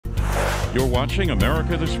You're watching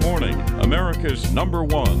America This Morning, America's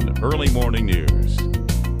 #1 early morning news.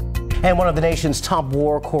 And one of the nation's top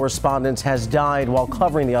war correspondents has died while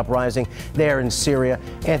covering the uprising there in Syria.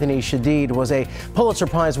 Anthony Shadid was a Pulitzer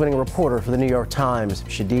Prize-winning reporter for the New York Times.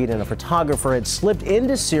 Shadid and a photographer had slipped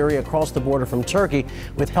into Syria across the border from Turkey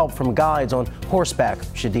with help from guides on horseback.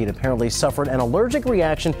 Shadid apparently suffered an allergic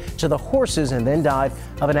reaction to the horses and then died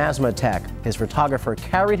of an asthma attack. His photographer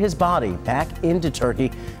carried his body back into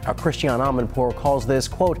Turkey. Our Christiane Amanpour calls this,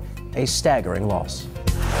 quote, a staggering loss.